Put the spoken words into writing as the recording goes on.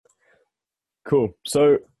Cool.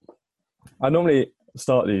 So I normally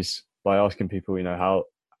start these by asking people, how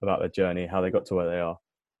about their journey, how they got to where they are.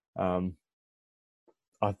 Um,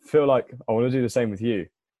 I feel like I want to do the same with you,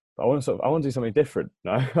 but I want to do something different.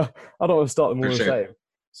 No, I don't want to start them all For the sure. same.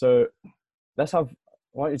 So let's have.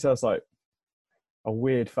 Why don't you tell us like a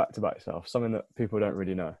weird fact about yourself, something that people don't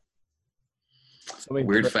really know, something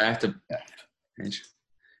Weird crazy. fact.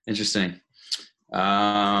 Interesting.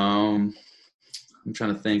 Um, I'm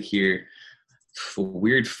trying to think here.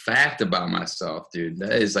 Weird fact about myself, dude.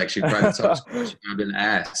 That is actually probably the toughest question I've been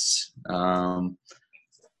asked.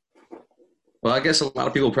 Well, I guess a lot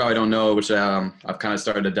of people probably don't know, which I've kind of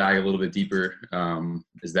started to dive a little bit deeper,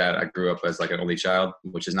 is that I grew up as like an only child,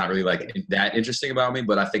 which is not really like that interesting about me,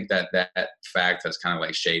 but I think that fact has kind of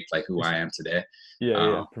like shaped like who I am today.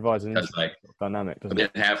 Yeah. Provides an Because interesting like dynamic, I doesn't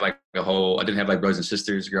it? didn't have like I didn't have like brothers and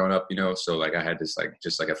sisters growing up, so like I had this like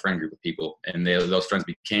just like a friend group of people, and those friends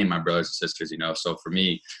became my brothers and sisters. So for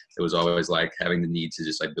me, it was always like having the need to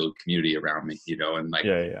just like build community around me, and like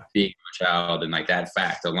Yeah. being a child, and like that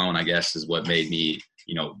fact alone, I guess, is what made me,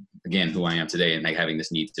 again, who I am today, and like having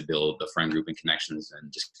this need to build a friend group and connections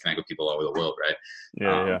and just connect with people all over the world, right?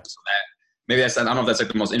 Yeah. So that maybe I don't know if that's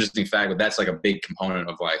like the most interesting fact, but that's like a big component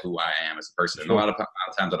of like who I am as a person. And a Sure. lot of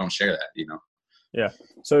times I don't share that. Yeah.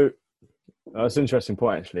 So that's an interesting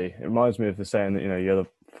point. Actually, it reminds me of the saying that you're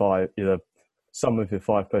the sum of your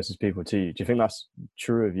five closest people to you. Do you think that's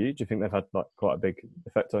true of you? Do you think they've had like quite a big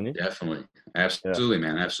effect on you? Definitely. Yeah. Absolutely,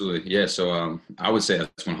 man. Absolutely. Yeah. So I would say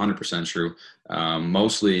that's 100% true.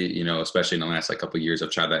 Mostly, especially in the last like couple of years,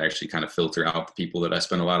 I've tried to actually kind of filter out the people that I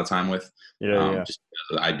spend a lot of time with. Yeah. Just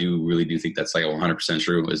because I do really do think that's like 100%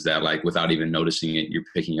 true, is that like without even noticing it, you're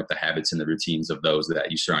picking up the habits and the routines of those that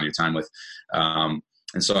you surround your time with.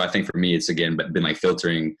 And so I think for me, it's again been like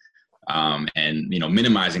filtering and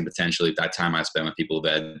minimizing potentially that time I spend with people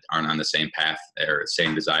that aren't on the same path or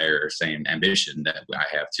same desire or same ambition that I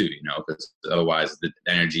have too, because otherwise the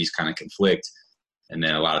energies kind of conflict, and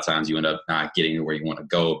then a lot of times you end up not getting to where you want to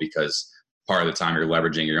go because part of the time you're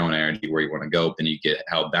leveraging your own energy where you want to go, but then you get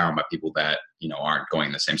held down by people that aren't going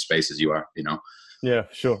in the same space as you are. Yeah,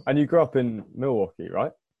 for sure. And you grew up in Milwaukee,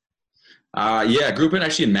 right? Yeah, I grew up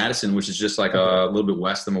actually in Madison, which is just like Okay. a little bit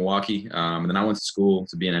west of Milwaukee. And then I went to school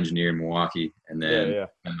to be an engineer in Milwaukee, and then Yeah.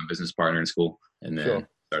 met my business partner in school, and Sure. then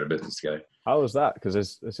started a business together. How was that?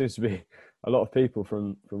 Because there seems to be a lot of people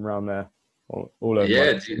from around there all over my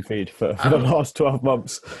Yeah, dude. feed for I the don't. last 12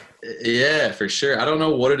 months. Yeah, for sure. I don't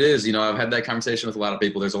know what it is. I've had that conversation with a lot of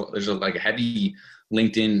people. There's a like a heavy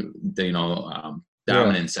LinkedIn, Yeah,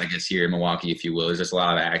 dominance, I guess, here in Milwaukee, if you will. There's just a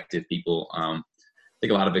lot of active people. I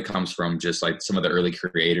think a lot of it comes from just like some of the early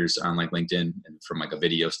creators on like LinkedIn, and from like a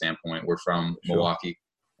video standpoint, we're from sure. Milwaukee.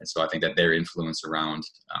 And so I think that their influence around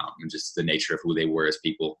and just the nature of who they were as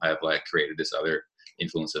people have like created this other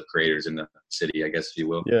influence of creators in the city, I guess, if you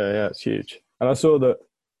will. Yeah, it's huge. And I saw that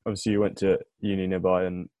obviously you went to uni nearby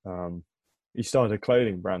and you started a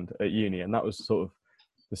clothing brand at uni, and that was sort of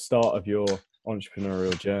the start of your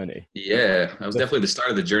entrepreneurial journey. Yeah, that was The- definitely the start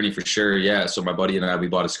of the journey for sure. Yeah. So my buddy and I, we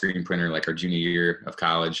bought a screen printer like our junior year of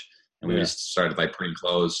college, and we yeah, just started like printing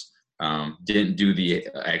clothes. Didn't do the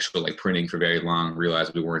actual like printing for very long.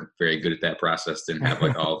 Realized we weren't very good at that process. Didn't have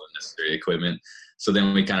like all the necessary equipment. So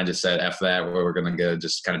then we kind of just said, "F that," where we're gonna go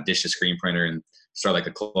just kind of dish a screen printer and start like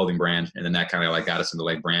a clothing brand. And then that kind of like got us into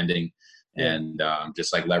like branding yeah, and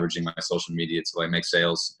just like leveraging my social media to like make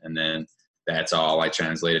sales. And then that's all like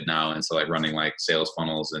translated now into like running like sales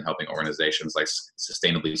funnels and helping organizations like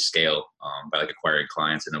sustainably scale by like acquiring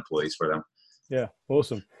clients and employees for them. yeah.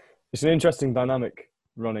 Awesome. It's an interesting dynamic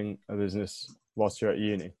running a business whilst you're at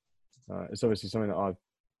uni. It's obviously something that I've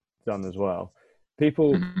done as well.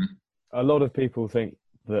 People, Mm-hmm. a lot of people think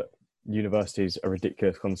that university is a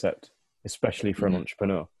ridiculous concept, especially for an Mm-hmm.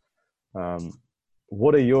 entrepreneur. Um,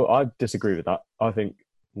 what are your? I disagree with that. I think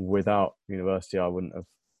without university, I wouldn't have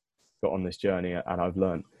got on this journey, and I've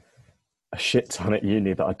learned a shit ton at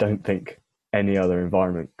uni that I don't think any other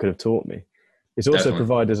environment could have taught me. It's also Definitely.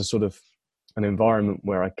 provided as a sort of an environment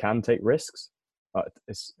where I can take risks.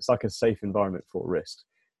 It's like a safe environment for risks,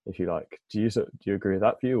 if you like. Do you agree with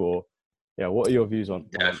that view, or yeah? What are your views on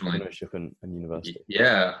Definitely. entrepreneurship and university?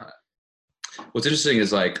 Yeah. What's interesting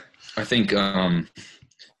is like, I think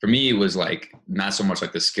for me, it was like not so much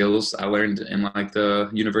like the skills I learned in like the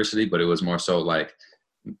university, but it was more so like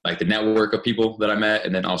the network of people that I met,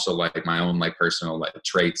 and then also like my own like personal like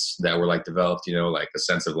traits that were like developed, like a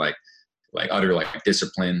sense of like utter like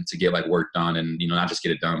discipline to get like work done, and not just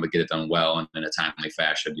get it done but get it done well and in a timely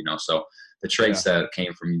fashion. So the Yeah, traits that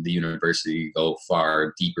came from the university go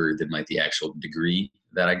far deeper than like the actual degree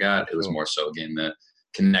that I for got. It was sure. more so again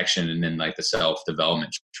connection and then like the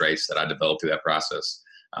self-development traits that I developed through that process,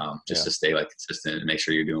 just to stay like consistent and make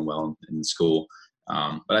sure you're doing well in school.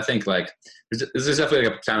 But I think like there's definitely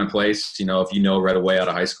like a time and place, you know, if you know right away out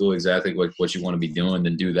of high school exactly what you want to be doing,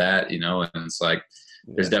 then do that, you know. And it's like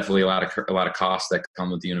there's definitely a lot of costs that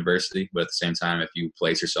come with the university, but at the same time, if you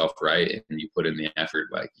place yourself right and you put in the effort,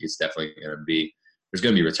 like it's definitely there's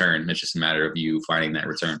going to be return. It's just a matter of you finding that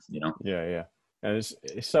return, you know. Yeah. And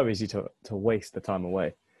it's so easy to waste the time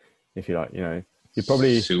away, if you like. You know, you're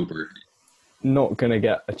probably not going to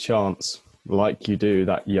get a chance like you do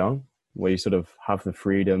that young, where you sort of have the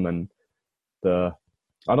freedom and I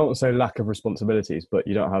don't want to say lack of responsibilities, but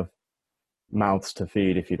you don't have mouths to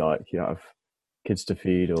feed, if you like. You don't have kids to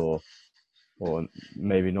feed, or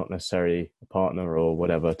maybe not necessarily a partner or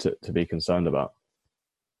whatever to be concerned about.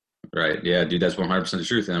 Right. Yeah, dude, that's 100% the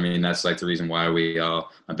truth. And I mean, that's like the reason why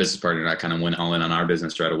my business partner and I kind of went all in on our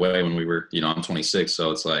business right away when we were, you know, I'm 26.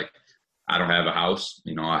 So it's like, I don't have a house,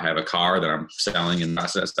 you know, I have a car that I'm selling and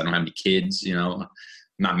processed. I don't have any kids, you know, I'm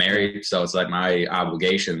not married. So it's like my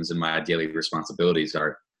obligations and my daily responsibilities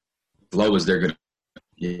are low as they're going to,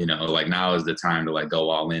 you know, like now is the time to like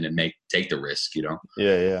go all in and take the risk, you know?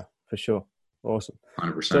 Yeah, for sure. Awesome.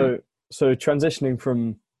 100%. So transitioning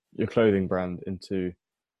from your clothing brand into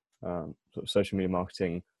sort of social media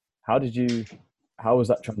marketing, how was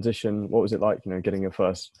that transition? What was it like, you know, getting your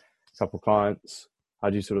first couple clients? How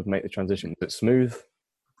did you sort of make the transition? Was it smooth?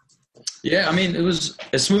 Yeah, I mean, it was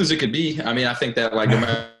as smooth as it could be. I mean, I think that like no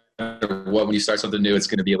matter what, when you start something new, it's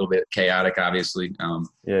going to be a little bit chaotic, obviously.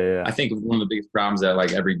 I think one of the biggest problems that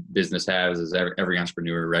like every business has is every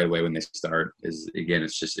entrepreneur right away when they start is, again,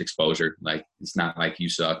 it's just exposure. Like, it's not like you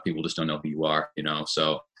suck. People just don't know who you are, you know?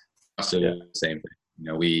 So also the same thing. You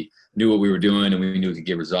know, we knew what we were doing and we knew we could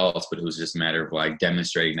get results, but it was just a matter of like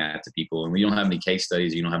demonstrating that to people. And we don't have any case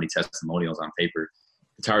studies. You don't have any testimonials on paper.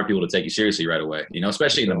 It's hard for people to take you seriously right away, you know,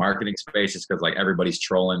 especially in the marketing space. It's because like everybody's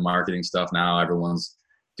trolling marketing stuff now. Everyone's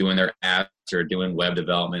doing their apps or doing web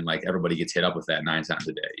development. Like everybody gets hit up with that 9 times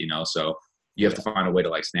a day, you know? So you have to find a way to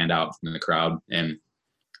like stand out from the crowd. And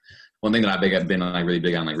one thing that I've been like really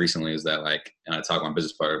big on like recently is that like, and I talk to my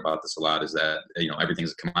business partner about this a lot, is that, you know,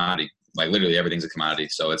 everything's a commodity. Like literally everything's a commodity.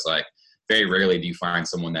 So it's like very rarely do you find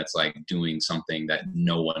someone that's like doing something that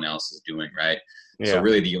no one else is doing, right? Yeah. So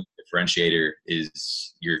really the differentiator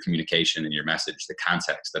is your communication and your message, the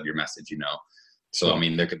context of your message, you know? So, I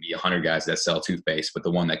mean, there could be 100 guys that sell toothpaste, but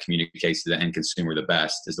the one that communicates to the end consumer the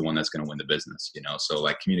best is the one that's going to win the business, you know? So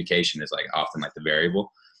like communication is like often like the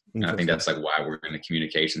variable. And I think that's like why we're in the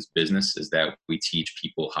communications business, is that we teach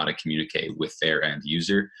people how to communicate with their end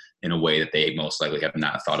user in a way that they most likely have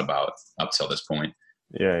not thought about up till this point.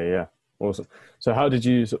 Yeah. Awesome. So how did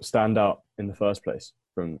you sort of stand out in the first place?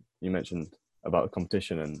 You mentioned about the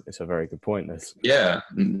competition, and it's a very good point. Yeah,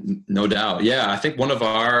 no doubt. Yeah, I think one of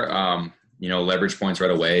our, you know, leverage points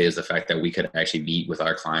right away is the fact that we could actually meet with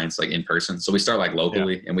our clients like in person. So we start like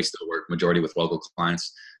locally and we still work majority with local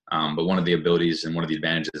clients. But one of the abilities and one of the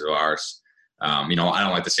advantages of ours, you know, I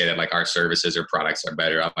don't like to say that like our services or products are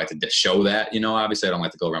better. I like to show that, you know, obviously I don't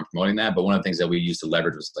like to go around promoting that. But one of the things that we used to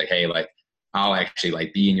leverage was like, hey, like I'll actually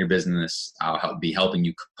like be in your business. I'll be helping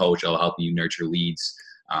you coach. I'll help you nurture leads.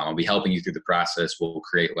 I'll be helping you through the process. We'll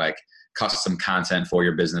create like custom content for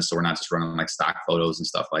your business. So we're not just running like stock photos and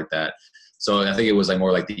stuff like that. So I think it was like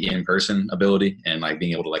more like the in-person ability and like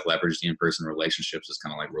being able to like leverage the in-person relationships is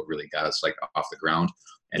kind of like what really got us like off the ground.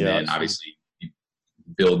 And then obviously you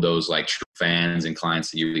build those like true fans and clients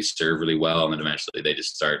that you really serve really well. And then eventually they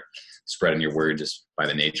just start spreading your word just by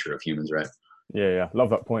the nature of humans, right? Yeah. Love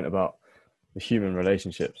that point about the human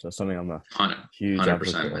relationships. That's something I'm a huge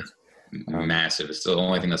 100%. Massive. It's the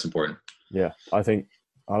only thing that's important. Yeah. I think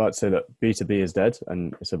I like to say that B2B is dead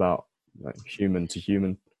and it's about like human to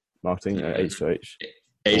human marketing, H to H.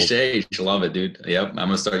 H to H. Love it, dude. Yep. I'm going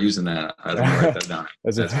to start using that. I'm going to write that down.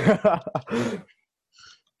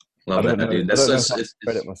 Love that, dude. That's I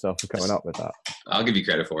credit myself for coming up with that. I'll give you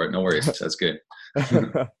credit for it. No worries. That's good.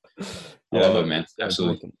 I love it, man.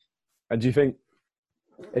 Absolutely. Important. And do you think,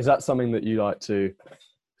 is that something that you like to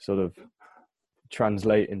sort of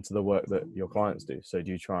translate into the work that your clients do? So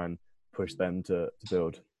do you try and push them to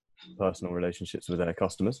build personal relationships with their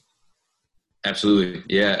customers? Absolutely.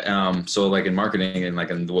 Yeah. So like in marketing and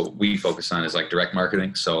like in what we focus on is like direct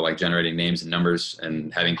marketing. So like generating names and numbers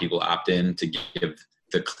and having people opt in to give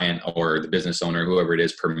the client or the business owner, whoever it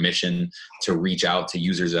is, permission to reach out to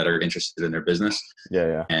users that are interested in their business.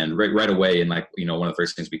 Yeah. And right away. And like, you know, one of the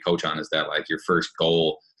first things we coach on is that like your first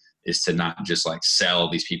goal is to not just like sell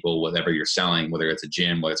these people whatever you're selling, whether it's a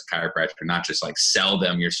gym, whether it's a chiropractor, not just like sell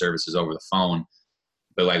them your services over the phone,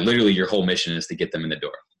 but like literally your whole mission is to get them in the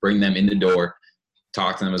door, bring them in the door,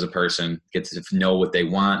 talk to them as a person, get to know what they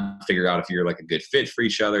want, figure out if you're like a good fit for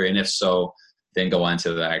each other. And if so, then go on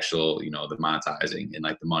to the actual, you know, the monetizing and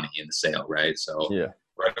like the money and the sale. Right. So Yeah.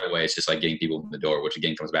 right away, it's just like getting people in the door, which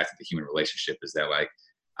again comes back to the human relationship, is that like,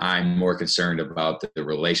 I'm more concerned about the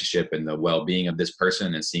relationship and the well-being of this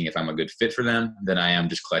person and seeing if I'm a good fit for them than I am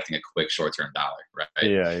just collecting a quick short-term dollar, right?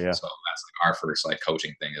 Yeah. Yeah. So that's like our first like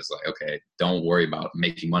coaching thing is like, okay, don't worry about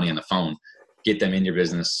making money on the phone. Get them in your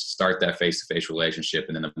business, start that face-to-face relationship,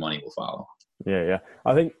 and then the money will follow. Yeah. Yeah.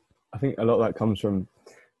 I think a lot of that comes from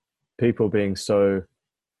people being so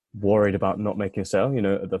worried about not making a sale. You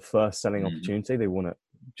know, at the first selling opportunity, they want to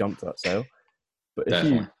jump to that sale. But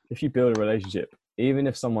if you build a relationship, even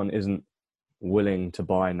if someone isn't willing to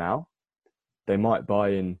buy now, they might buy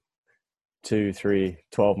in 2, 3,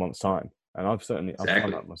 12 months time. And I've found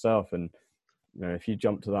that myself. And you know, if you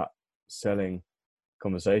jump to that selling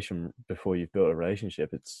conversation before you've built a relationship,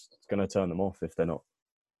 it's going to turn them off if they're not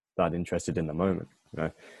that interested in the moment. You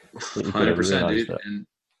know, 100%, dude. And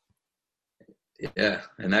yeah,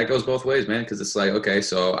 and that goes both ways, man. Because it's like, okay,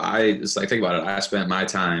 so it's like, think about it. I spent my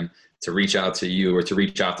time to reach out to you or to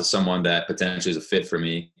reach out to someone that potentially is a fit for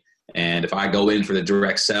me. And if I go in for the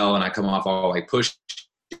direct sell and I come off all like pushy,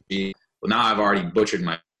 well, now I've already butchered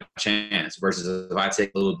my chance. Versus if I take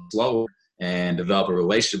a little slower and develop a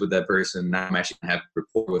relationship with that person, now I'm actually going to have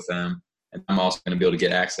rapport with them. And I'm also going to be able to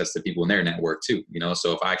get access to people in their network too, you know?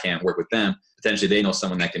 So if I can't work with them, potentially they know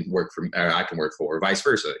someone that can work for me, or I can work for, or vice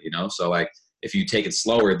versa, you know? So like, if you take it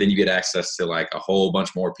slower, then you get access to like a whole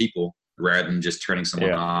bunch more people rather than just turning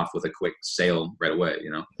someone off with a quick sale right away,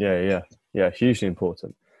 you know? Yeah. Hugely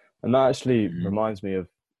important. And that actually reminds me of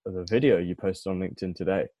a video you posted on LinkedIn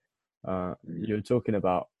today. You were talking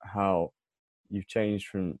about how you've changed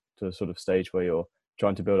from to a sort of stage where you're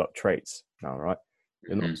trying to build up traits now, right?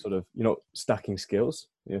 You're not stacking skills,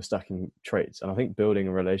 you're stacking traits. And I think building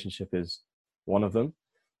a relationship is one of them.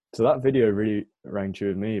 So that video really rang true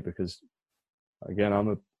with me because, again,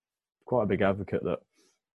 I'm quite a big advocate that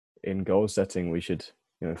in goal setting, we should,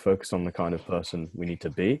 you know, focus on the kind of person we need to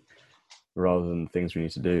be rather than things we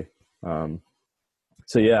need to do.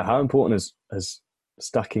 So yeah, how important has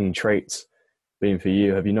stacking traits been for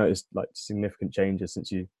you? Have you noticed like significant changes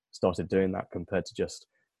since you started doing that compared to just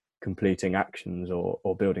completing actions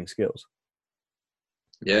or building skills?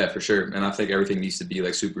 Yeah, for sure. And I think everything needs to be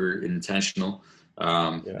like super intentional.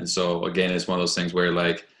 And so again, it's one of those things where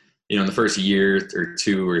like, you know, in the first year or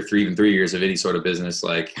 2 or 3, even 3 years of any sort of business,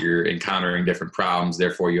 like you're encountering different problems.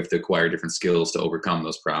 Therefore you have to acquire different skills to overcome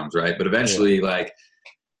those problems. Right. But eventually like,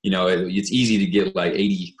 you know, it's easy to get like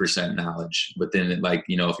 80% knowledge, but then like,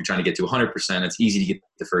 you know, if you're trying to get to 100%, it's easy to get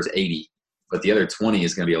the first 80, but the other 20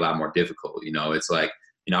 is going to be a lot more difficult. You know, it's like,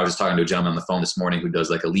 you know, I was just talking to a gentleman on the phone this morning who does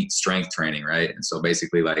like elite strength training. Right. And so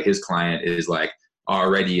basically like his client is like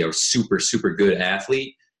already a super, super good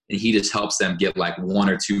athlete. And he just helps them get like 1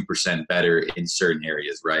 or 2% better in certain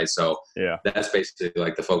areas. Right. So that's basically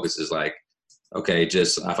like the focus is like, okay,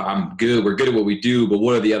 just if I'm good, we're good at what we do, but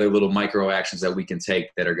what are the other little micro actions that we can take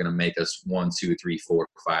that are going to make us 1, 2, 3, 4,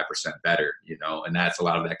 5% better, you know? And that's a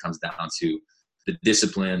lot of that comes down to the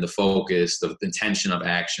discipline, the focus, the intention of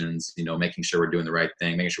actions, you know, making sure we're doing the right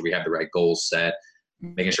thing, making sure we have the right goals set,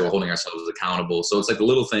 making sure we're holding ourselves accountable. So it's like the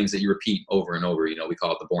little things that you repeat over and over, you know, we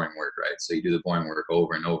call it the boring work, right? So you do the boring work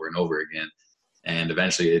over and over and over again. And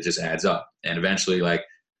eventually it just adds up. And eventually like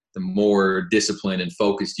the more disciplined and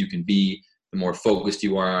focused you can be, the more focused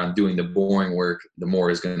you are on doing the boring work, the more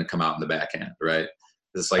is going to come out in the back end, right?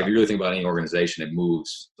 It's like, if you really think about any organization, it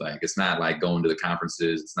moves. Like, it's not like going to the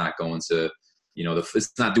conferences. It's not going to, you know,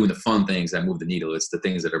 it's not doing the fun things that move the needle. It's the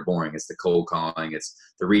things that are boring. It's the cold calling. It's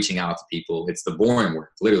the reaching out to people. It's the boring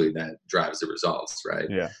work, literally, that drives the results, right?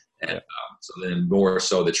 And so then more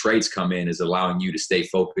so the traits come in is allowing you to stay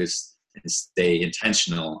focused and stay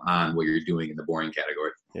intentional on what you're doing in the boring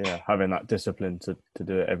category. Yeah, having that discipline to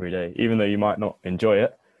do it every day, even though you might not enjoy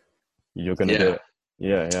it, you're going to do it.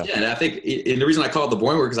 Yeah. And I think, and the reason I call it the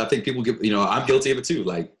boring work is I think people get, you know, I'm guilty of it too.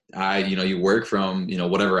 Like you know, you work from, you know,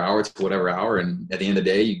 whatever hour to whatever hour, and at the end of the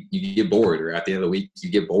day, you get bored, or at the end of the week, you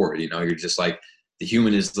get bored. You know, you're just like, the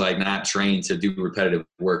human is like not trained to do repetitive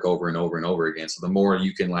work over and over and over again. So the more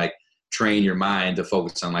you can like train your mind to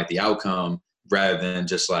focus on like the outcome, rather than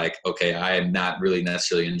just like, okay, I am not really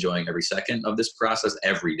necessarily enjoying every second of this process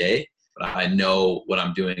every day, but I know what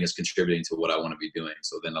I'm doing is contributing to what I want to be doing.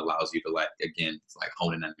 So then it allows you to like, again, like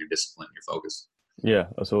hone in on your discipline, your focus. Yeah,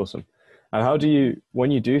 that's awesome. And how do you, when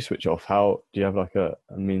you do switch off, how do you have like a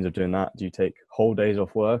means of doing that? Do you take whole days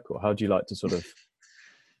off work, or how do you like to sort of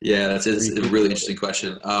Yeah, it's a really interesting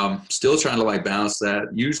question. Still trying to like balance that.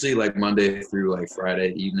 Usually like Monday through like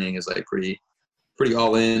Friday evening is like pretty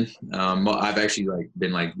all in. I've actually like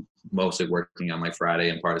been like mostly working on like Friday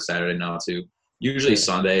and part of Saturday now too. Usually Yeah,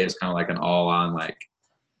 Sunday is kind of like an all on like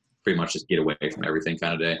pretty much just get away from everything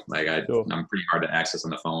kind of day. Like sure. I'm pretty hard to access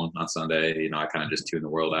on the phone on Sunday. You know, I kind of just tune the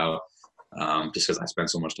world out. Just because I spend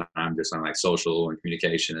so much time just on like social and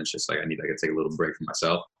communication. It's just like I need like to take a little break for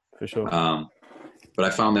myself. For sure. But I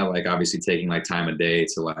found that like obviously taking like time a day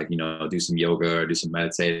to like, you know, do some yoga or do some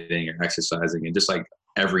meditating or exercising and just like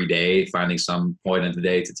every day finding some point of the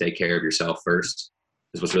day to take care of yourself first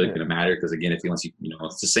is what's really Yeah. going to matter. Because again, if you once you know,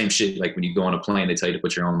 it's the same shit like when you go on a plane, they tell you to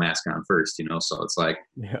put your own mask on first, you know. So it's like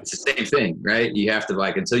Yeah. it's the same thing, right? You have to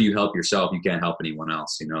like until you help yourself, you can't help anyone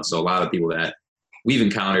else, you know. So a lot of people that we've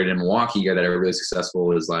encountered in Milwaukee that are really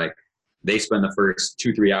successful is like they spend the first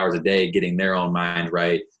 2-3 hours a day getting their own mind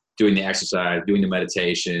right, doing the exercise, doing the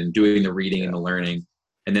meditation, doing the reading and the learning.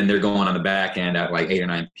 And then they're going on the back end at like 8 or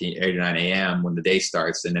 9 a.m. when the day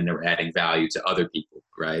starts, and then they're adding value to other people,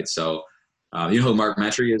 right? So, you know who Mark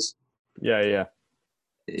Metry is? Yeah. Yeah.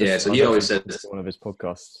 Yeah, so I've he always actually says listened to one of his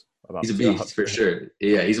podcasts about he's a beast sit-ups. for sure.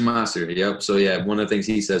 Yeah, he's a monster. Yep. So yeah, one of the things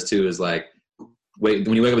he says too is like, wait,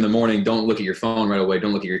 when you wake up in the morning, don't look at your phone right away.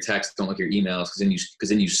 Don't look at your text. Don't look at your emails because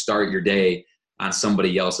then you start your day on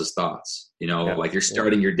somebody else's thoughts. You know, Yeah. like you're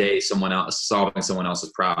starting your day someone else solving someone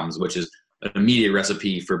else's problems, which is an immediate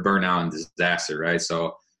recipe for burnout and disaster, right?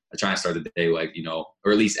 So I try and start the day like, you know,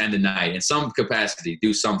 or at least end the night in some capacity,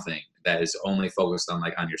 do something that is only focused on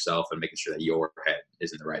like on yourself and making sure that your head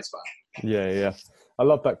is in the right spot. Yeah. Yeah. I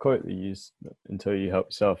love that quote that you used. Until you help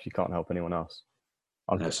yourself, you can't help anyone else.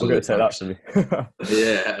 I'm going to Absolutely. take that from 100%. you.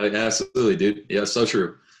 Yeah, absolutely, dude. Yeah, so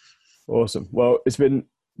true. Awesome. Well, it's been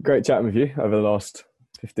great chatting with you over the last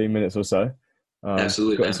 15 minutes or so.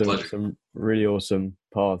 Absolutely, Got man. Pleasure. some really awesome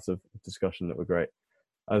paths of discussion that were great.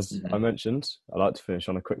 As I Mm-hmm. mentioned, I like to finish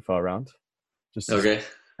on a quick fire round, just to Okay.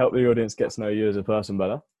 help the audience get to know you as a person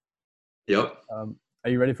better. Yep. Are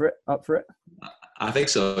you ready for it? Up for it? I think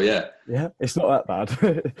so. Yeah. Yeah, it's not that bad.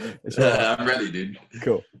 It's all right. I'm ready, dude.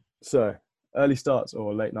 Cool. So, early starts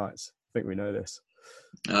or late nights? I think we know this.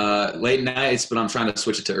 Late nights, but I'm trying to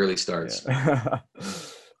switch it to early starts. Yeah.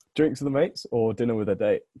 Drinks with the mates or dinner with a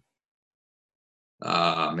date?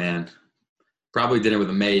 Man, probably dinner with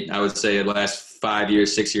a mate. I would say the last 5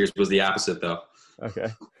 years, 6 years was the opposite though. Okay.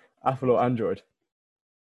 Apple or Android?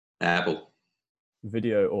 Apple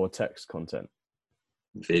Video or text content?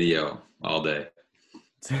 video all day.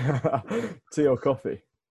 Tea or coffee?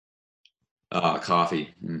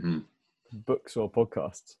 Coffee. Mm-hmm. Books or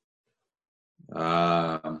podcasts?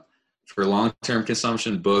 For long-term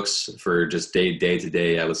consumption, books. For just day to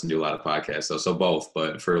day, I listen to a lot of podcasts. So both.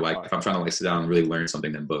 But for like, if I'm trying to like sit down and really learn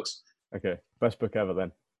something, then books. Okay. Best book ever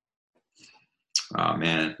then? Oh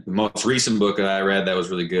man, the most recent book that I read that was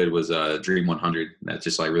really good was Dream 100. That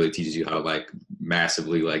just like really teaches you how to like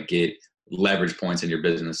massively like get leverage points in your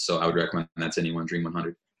business. So I would recommend that to anyone. Dream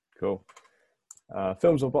 100. Cool.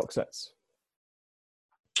 Films or box sets?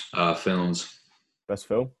 Films. Best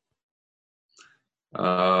film?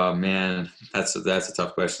 Man, that's a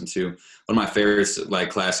tough question too. One of my favorites like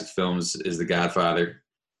classic films is The Godfather,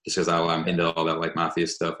 just because I'm into all that like mafia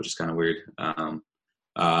stuff, which is kind of weird.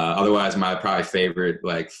 Otherwise, my probably favorite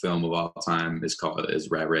like film of all time is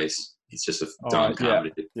Rat Race. It's just a dumb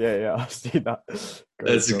comedy. Yeah, I've seen that.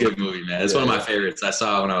 That's a good movie, man. It's one of my favorites. I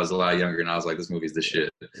saw it when I was a lot younger, and I was like, "This movie's the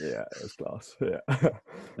shit." Yeah, it was class. Yeah.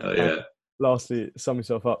 Oh yeah. Lastly, sum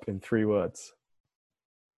yourself up in 3 words.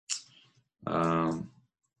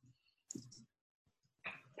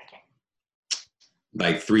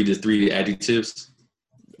 Like three adjectives.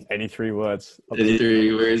 Any 3 words? Any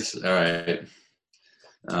 3 words? All right.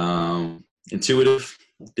 Intuitive,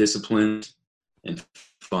 disciplined, and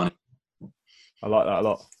funny. I like that a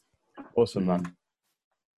lot. Awesome, man.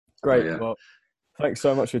 Great. Oh, yeah. Well, thanks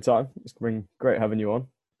so much for your time. It's been great having you on.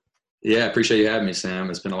 Yeah, I appreciate you having me, Sam.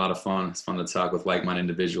 It's been a lot of fun. It's fun to talk with like-minded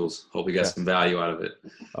individuals. Hope you got some value out of it.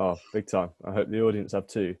 Oh, big time. I hope the audience have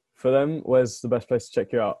too. For them, where's the best place to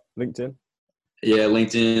check you out? LinkedIn? Yeah,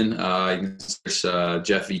 LinkedIn. You can search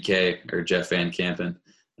Jeff VK or Jeff Van Kampen.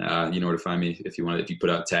 You know where to find me if you want. If you put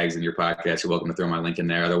out tags in your podcast, you're welcome to throw my link in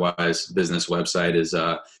there. Otherwise, business website is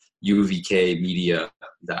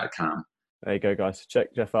uvkmedia.com. There you go, guys.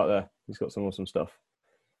 Check Jeff out there. He's got some awesome stuff.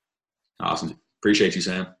 Awesome. Appreciate you,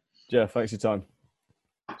 Sam. Jeff, thanks for your time.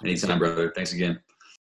 Anytime, brother. Thanks again.